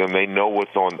trip for them. They know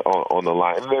what's on the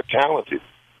line. And they're talented.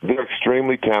 They're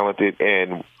extremely talented,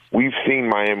 and we've seen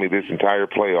Miami this entire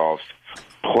playoffs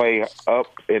play up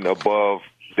and above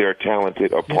their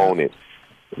talented opponent.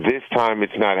 This time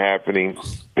it's not happening.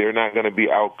 They're not going to be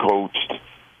outcoached.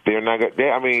 They're not going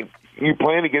to – you're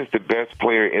playing against the best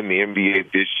player in the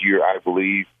NBA this year, I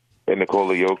believe, in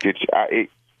Nikola Jokic.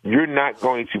 You're not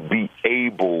going to be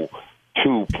able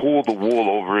to pull the wool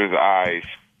over his eyes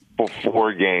for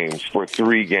 4 games, for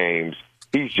 3 games.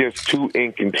 He's just too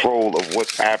in control of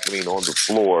what's happening on the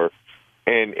floor.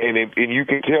 And you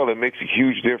can tell it makes a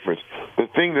huge difference. The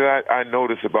thing that I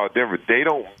notice about Denver, they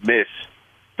don't miss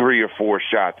 3 or 4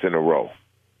 shots in a row.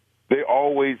 They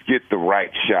always get the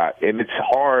right shot. And it's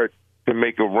hard to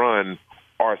make a run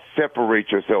or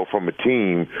separate yourself from a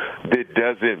team that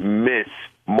doesn't miss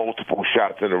multiple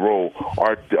shots in a row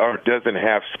or doesn't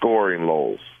have scoring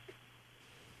lows.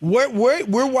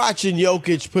 We're watching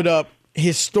Jokic put up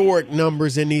historic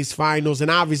numbers in these finals, and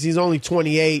obviously he's only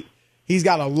 28. He's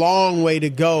got a long way to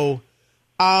go.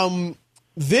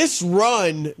 This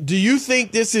run, do you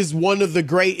think this is one of the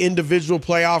great individual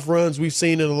playoff runs we've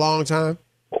seen in a long time?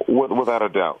 Without a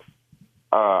doubt.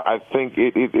 I think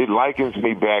it likens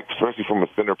me back, especially from a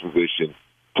center position,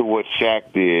 to what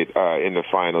Shaq did in the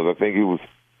finals. I think he was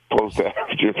close to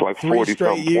just like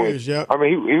 40-something points. Yep. I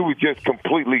mean, he was just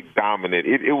completely dominant.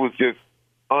 It was just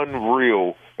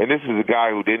unreal. And this is a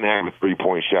guy who didn't have a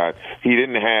three-point shot. He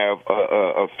didn't have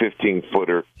a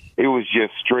 15-footer. It was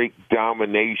just straight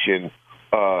domination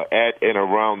at and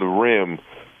around the rim.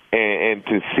 And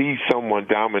to see someone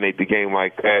dominate the game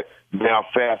like that, now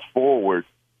fast forward,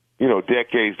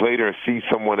 decades later, and see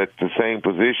someone at the same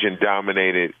position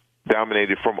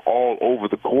dominated from all over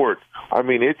the court. I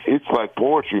mean, it's like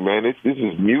poetry, man. This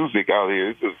is music out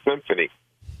here. This is a symphony.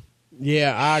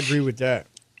 Yeah, I agree with that.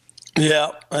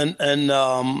 Yeah, and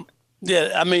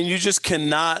I mean, you just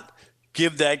cannot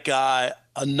give that guy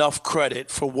enough credit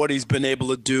for what he's been able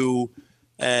to do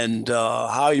and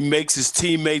how he makes his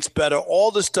teammates better,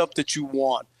 all the stuff that you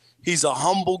want. He's a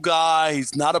humble guy.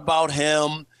 He's not about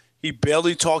him. He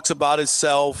barely talks about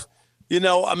himself.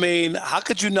 I mean, how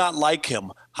could you not like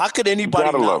him? How could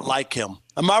anybody not like him?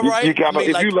 Am I right?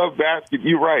 If you love basketball,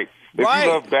 you're right. If you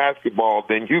love basketball,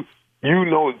 then you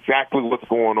know exactly what's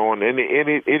going on, and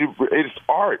it's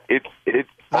art. It's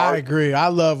art. I agree. I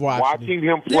love watching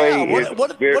him play. Yeah,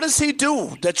 what does he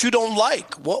do that you don't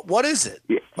like? What is it?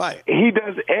 Yeah. Right. He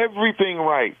does everything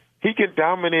right. He can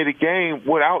dominate a game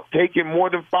without taking more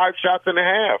than 5 shots and a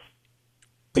half.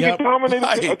 He can dominate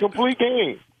a complete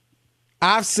game.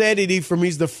 I've said it, Ephraim.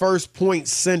 He's the first point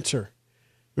center.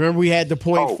 Remember, we had the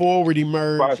point forward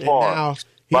emerge, and now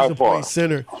he's the point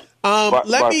center.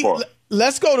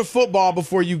 Let's go to football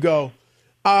before you go.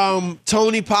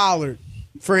 Tony Pollard,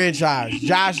 franchised.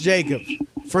 Josh Jacobs,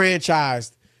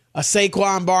 franchised.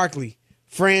 Saquon Barkley,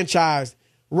 franchised.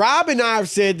 Rob and I have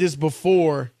said this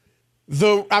before.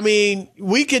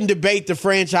 We can debate the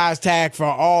franchise tag for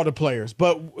all the players,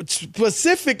 but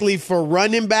specifically for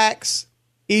running backs,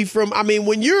 Ephraim, I mean,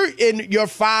 when you're in your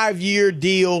 5-year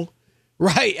deal,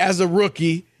 right, as a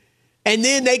rookie, and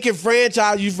then they can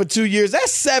franchise you for 2 years,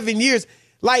 that's 7 years.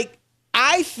 Like,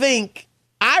 I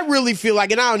really feel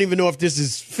like, and I don't even know if this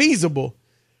is feasible,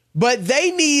 but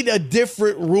they need a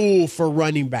different rule for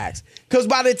running backs. Because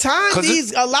by the time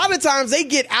a lot of times they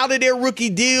get out of their rookie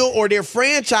deal or their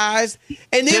franchise,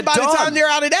 and then by the time they're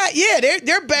out of that,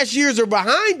 their best years are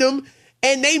behind them,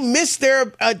 and they miss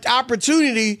their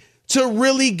opportunity to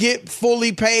really get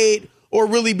fully paid or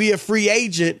really be a free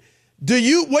agent.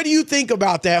 What do you think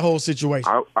about that whole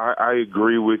situation? I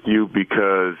agree with you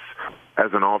because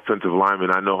as an offensive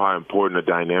lineman, I know how important a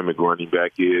dynamic running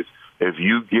back is. If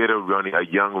you get a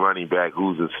young running back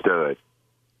who's a stud,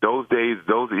 those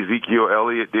Ezekiel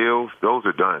Elliott deals, those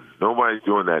are done. Nobody's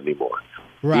doing that anymore.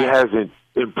 Right. He hasn't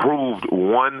improved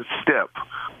one step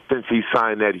since he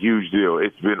signed that huge deal.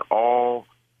 It's been all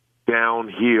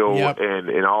downhill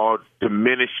and all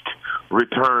diminished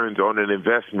returns on an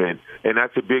investment, and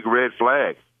that's a big red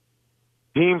flag.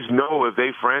 Teams know if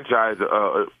they franchise,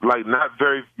 not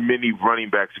very many running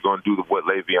backs are going to do what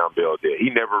Le'Veon Bell did. He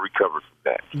never recovered from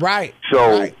that. Right.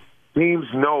 So teams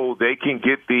know they can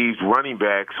get these running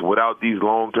backs without these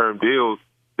long-term deals.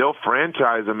 They'll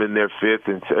franchise them in their 5th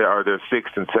or their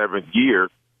 6th and 7th year,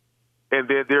 and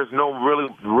there's no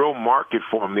real market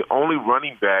for them. The only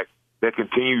running back that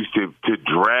continues to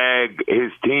drag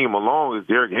his team along is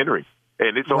Derrick Henry,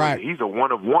 and he's a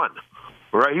one of one,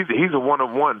 right? He's a one of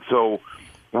one. So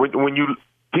when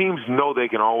teams know they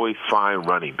can always find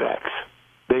running backs,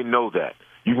 they know that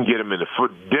you can get them in the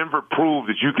foot. Denver proved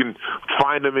that you can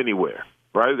find them anywhere,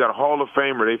 right? You got a Hall of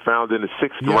Famer they found in the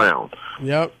 6th round.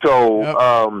 Yep.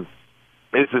 So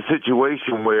it's a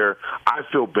situation where I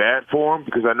feel bad for them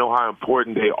because I know how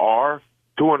important they are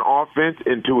to an offense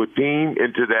and to a team,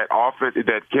 into that offense,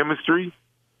 that chemistry.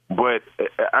 But,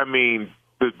 I mean,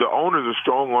 the owners are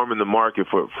strong-arming the market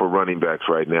for running backs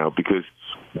right now because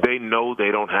they know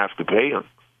they don't have to pay them.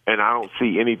 And I don't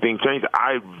see anything change.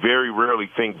 I very rarely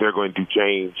think they're going to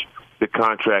change the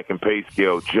contract and pay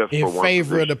scale just in for one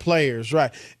favor position. of the players,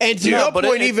 right? And to your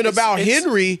point, even about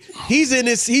Henry,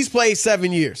 he's played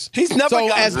 7 years. He's never so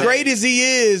as great as he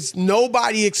is,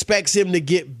 nobody expects him to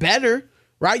get better,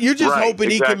 right? You're just hoping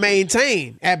he can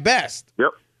maintain at best.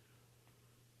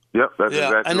 Yep, that's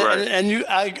exactly right. And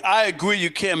I agree you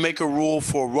can't make a rule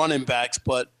for running backs,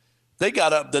 but they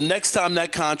the next time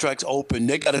that contract's open,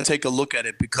 they got to take a look at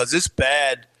it because it's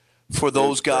bad for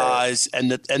those guys, and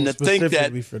to think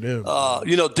that for them.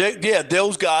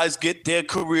 Those guys get their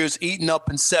careers eaten up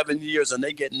in 7 years and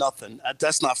they get nothing.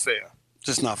 That's not fair.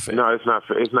 Just not fair. No, it's not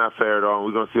fair. It's not fair at all.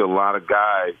 We're going to see a lot of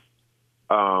guys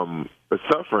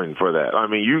suffering for that. I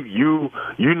mean, you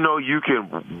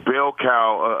can bell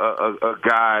cow a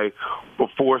guy for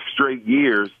 4 straight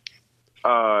years,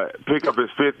 pick up his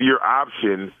 5th-year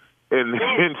option,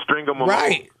 and string him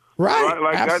along. Right.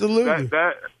 Like absolutely.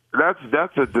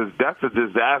 That's a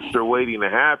disaster waiting to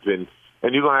happen,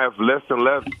 and you're gonna have less and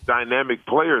less dynamic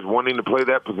players wanting to play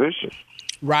that position.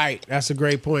 Right, that's a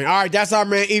great point. All right, that's our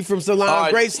man Ephraim Salaam.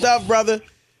 Right. Great stuff, brother.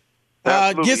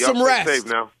 Get some Y'all rest. stay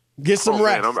safe now. Get some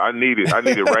rest. Man, I need it. I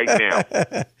need it right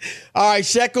now. All right,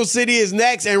 Shekel City is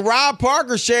next, and Rob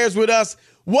Parker shares with us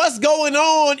what's going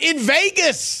on in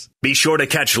Vegas. Be sure to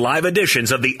catch live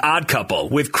editions of The Odd Couple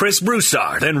with Chris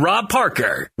Broussard and Rob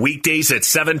Parker. Weekdays at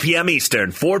 7 p.m.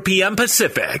 Eastern, 4 p.m.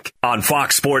 Pacific on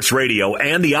Fox Sports Radio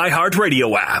and the iHeart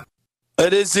Radio app.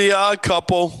 It is The Odd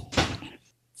Couple,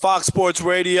 Fox Sports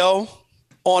Radio,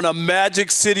 on a Magic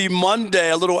City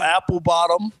Monday, a little apple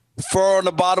bottom, fur on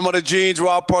the bottom of the jeans,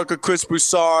 Rob Parker, Chris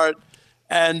Broussard.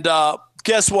 And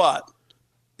guess what?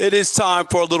 It is time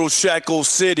for a little Shekel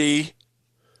City.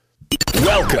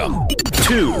 Welcome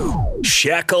to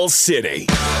Shekel City,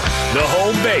 the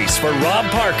home base for Rob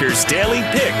Parker's daily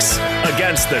picks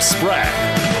against the spread.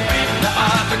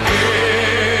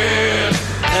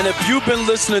 And if you've been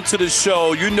listening to the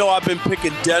show, you know I've been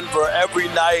picking Denver every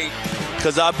night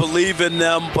because I believe in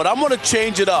them. But I'm going to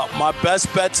change it up. My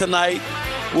best bet tonight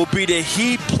will be the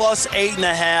Heat plus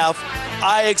 8.5.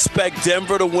 I expect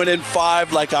Denver to win in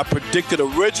 5 like I predicted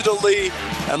originally.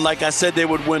 And like I said, they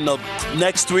would win the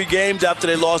next 3 games after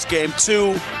they lost game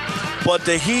 2. But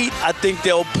the Heat, I think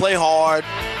they'll play hard,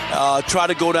 try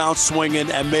to go down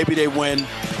swinging, and maybe they win.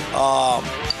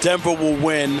 Denver will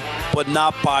win, but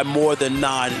not by more than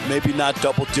 9, maybe not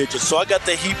double digits. So I got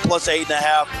the Heat plus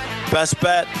 8.5. Best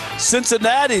bet.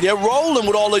 Cincinnati, they're rolling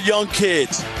with all the young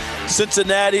kids.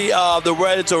 Cincinnati, the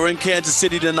Reds are in Kansas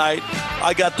City tonight.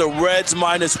 I got the Reds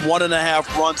minus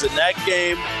 1.5 runs in that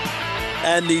game.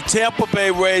 And the Tampa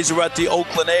Bay Rays are at the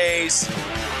Oakland A's.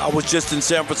 I was just in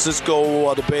San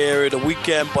Francisco, the Bay Area, the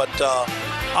weekend, but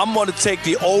I'm going to take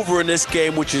the over in this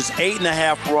game, which is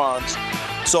 8.5 runs.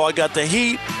 So I got the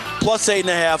Heat plus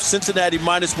 8.5, Cincinnati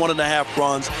minus 1.5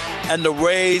 runs, and the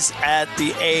Rays at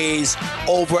the A's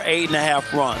over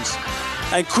 8.5 runs.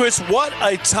 And Chris, what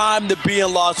a time to be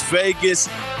in Las Vegas.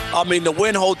 I mean, the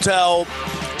Wynn Hotel,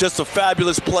 just a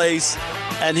fabulous place.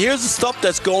 And here's the stuff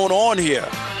that's going on here.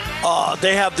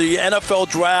 They have the NFL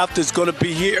draft is going to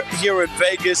be here in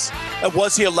Vegas. It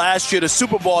was here last year. The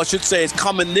Super Bowl, I should say, is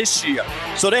coming this year.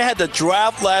 So they had the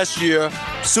draft last year,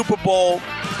 Super Bowl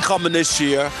coming this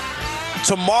year.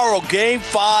 Tomorrow, Game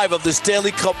 5 of the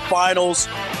Stanley Cup Finals.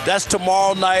 That's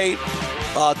tomorrow night,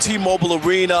 T-Mobile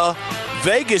Arena.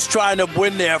 Vegas trying to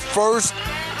win their first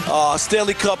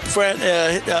Stanley Cup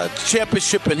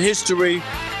championship in history.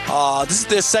 This is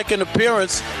their second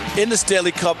appearance in the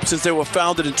Stanley Cup since they were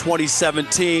founded in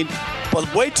 2017.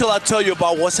 But wait till I tell you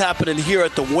about what's happening here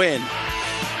at the Wynn.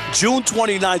 June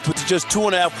 29th, which is just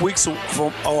 2.5 weeks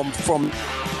from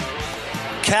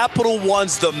Capital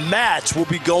One's The Match will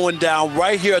be going down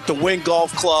right here at the Wynn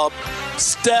Golf Club.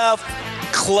 Steph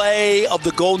Clay of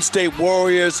the Golden State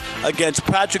Warriors against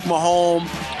Patrick Mahomes,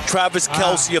 Travis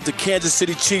Kelce of the Kansas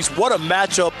City Chiefs. What a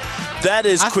matchup that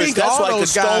is, Chris. That's like a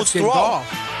stone's throw.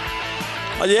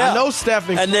 Yeah, I know Steph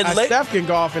Steph can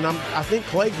golf, and I think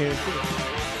Clay can too.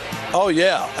 Oh,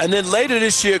 yeah. And then later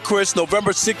this year, Chris,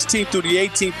 November 16th through the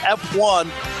 18th, F1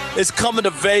 is coming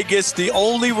to Vegas, the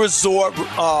only resort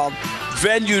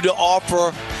venue to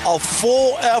offer a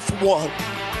full F1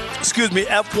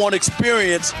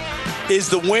 experience is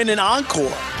the Wynn and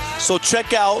Encore. So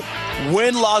check out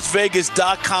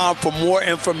winlasvegas.com for more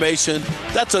information.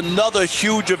 That's another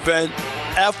huge event,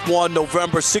 F1,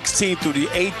 November 16th through the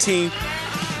 18th.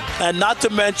 And not to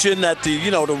mention that the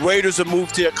Raiders have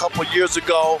moved here a couple of years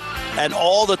ago, and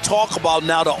all the talk about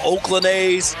now the Oakland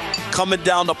A's coming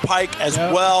down the pike as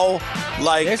well.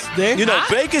 Like,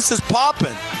 Vegas is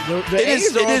popping.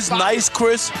 It is nice,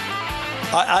 Chris.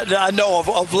 I know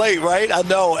of late, right? I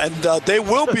know. And they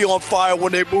will be on fire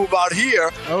when they move out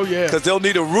here. Oh, yeah. Because they'll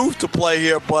need a roof to play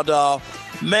here. But,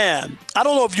 man, I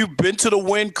don't know if you've been to the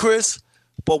Wynn, Chris,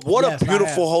 but what a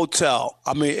beautiful hotel.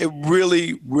 I mean, it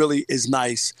really, really is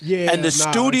nice. Yeah, and the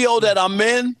studio that I'm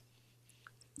in,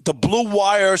 the Blue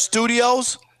Wire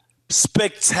Studios,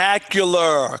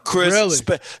 spectacular, Chris.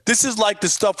 Really? This is like the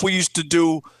stuff we used to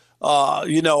do at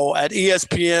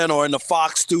ESPN or in the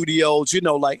Fox studios,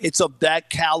 like it's of that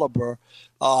caliber.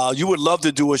 You would love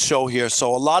to do a show here.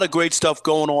 So a lot of great stuff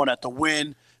going on at the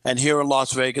Wynn and here in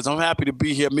Las Vegas. I'm happy to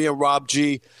be here. Me and Rob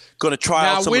G going to try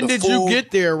out some of the food. Now, when did you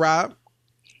get there, Rob?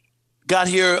 Got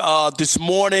here this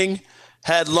morning.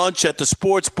 Had lunch at the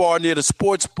sports bar near the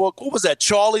sports book. What was that,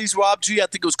 Charlie's, Rob G? I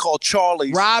think it was called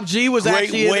Charlie's. Rob G was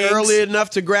actually in early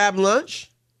enough to grab lunch?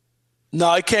 No,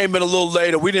 I came in a little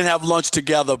later. We didn't have lunch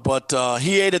together, but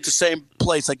he ate at the same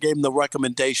place. I gave him the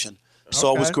recommendation.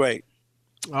 So It was great.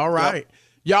 All right.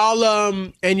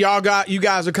 Yep. You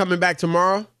guys are coming back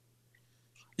tomorrow?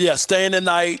 Yeah, staying the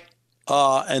night.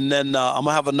 And then I'm going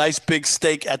to have a nice big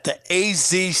steak at the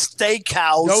AZ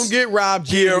Steakhouse. Don't get Rob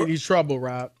G in any trouble,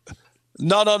 Rob.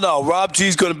 No. Rob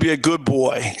G's going to be a good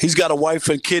boy. He's got a wife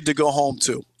and kid to go home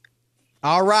to.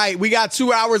 All right. We got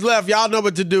 2 hours left. Y'all know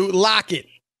what to do. Lock it.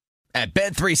 At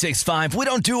Bet365, we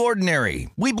don't do ordinary.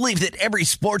 We believe that every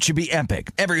sport should be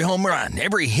epic. Every home run,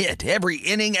 every hit, every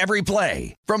inning, every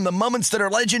play. From the moments that are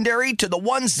legendary to the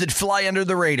ones that fly under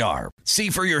the radar. See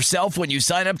for yourself when you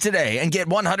sign up today and get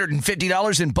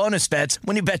 $150 in bonus bets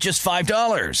when you bet just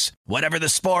 $5. Whatever the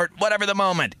sport, whatever the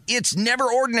moment, it's never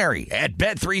ordinary at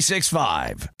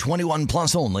Bet365. 21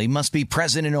 plus only. Must be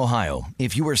present in Ohio.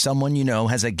 If you or someone you know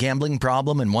has a gambling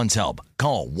problem and wants help,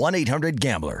 call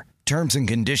 1-800-GAMBLER. Terms and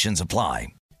conditions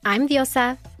apply. I'm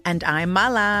Diosa. And I'm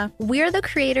Mala. We're the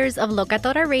creators of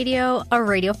Locatora Radio, a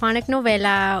radiophonic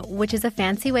novela, which is a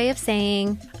fancy way of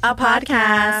saying a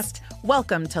podcast.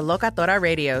 Welcome to Locatora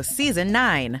Radio Season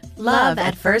 9. Love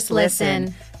at First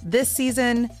Listen. This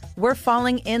season, we're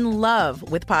falling in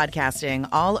love with podcasting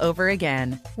all over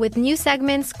again. With new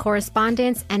segments,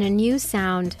 correspondence, and a new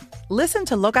sound. Listen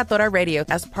to Locatora Radio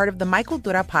as part of the My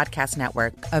Cultura Podcast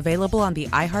Network. Available on the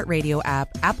iHeartRadio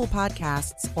app, Apple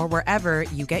Podcasts, or wherever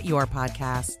you get your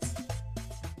podcasts.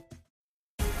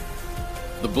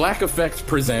 The Black Effect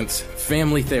presents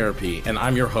Family Therapy, and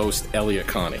I'm your host, Elliot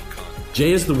Connie.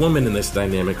 Jay is the woman in this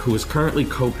dynamic who is currently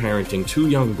co-parenting 2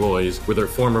 young boys with her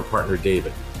former partner,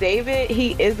 David. David,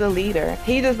 he is a leader.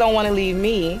 He just don't want to leave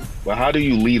me. But how do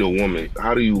you lead a woman?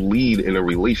 How do you lead in a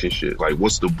relationship? Like,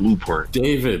 what's the blueprint?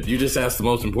 David, you just asked the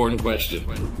most important question.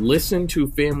 Listen to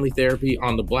Family Therapy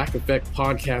on the Black Effect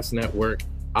Podcast Network,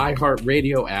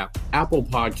 iHeartRadio app, Apple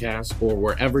Podcasts, or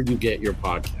wherever you get your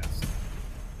podcasts.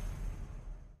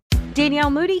 Danielle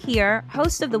Moody here,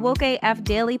 host of the Woke AF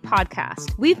Daily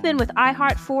podcast. We've been with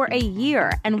iHeart for a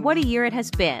year, and what a year it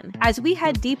has been. As we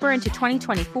head deeper into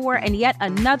 2024 and yet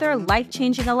another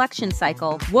life-changing election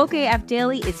cycle, Woke AF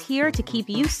Daily is here to keep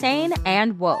you sane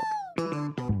and woke.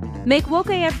 Make Woke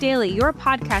AF Daily your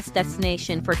podcast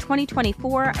destination for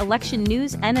 2024 election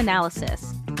news and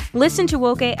analysis. Listen to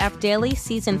Woke AF Daily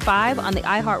Season 5 on the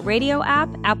iHeartRadio app,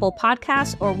 Apple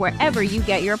Podcasts, or wherever you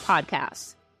get your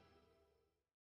podcasts.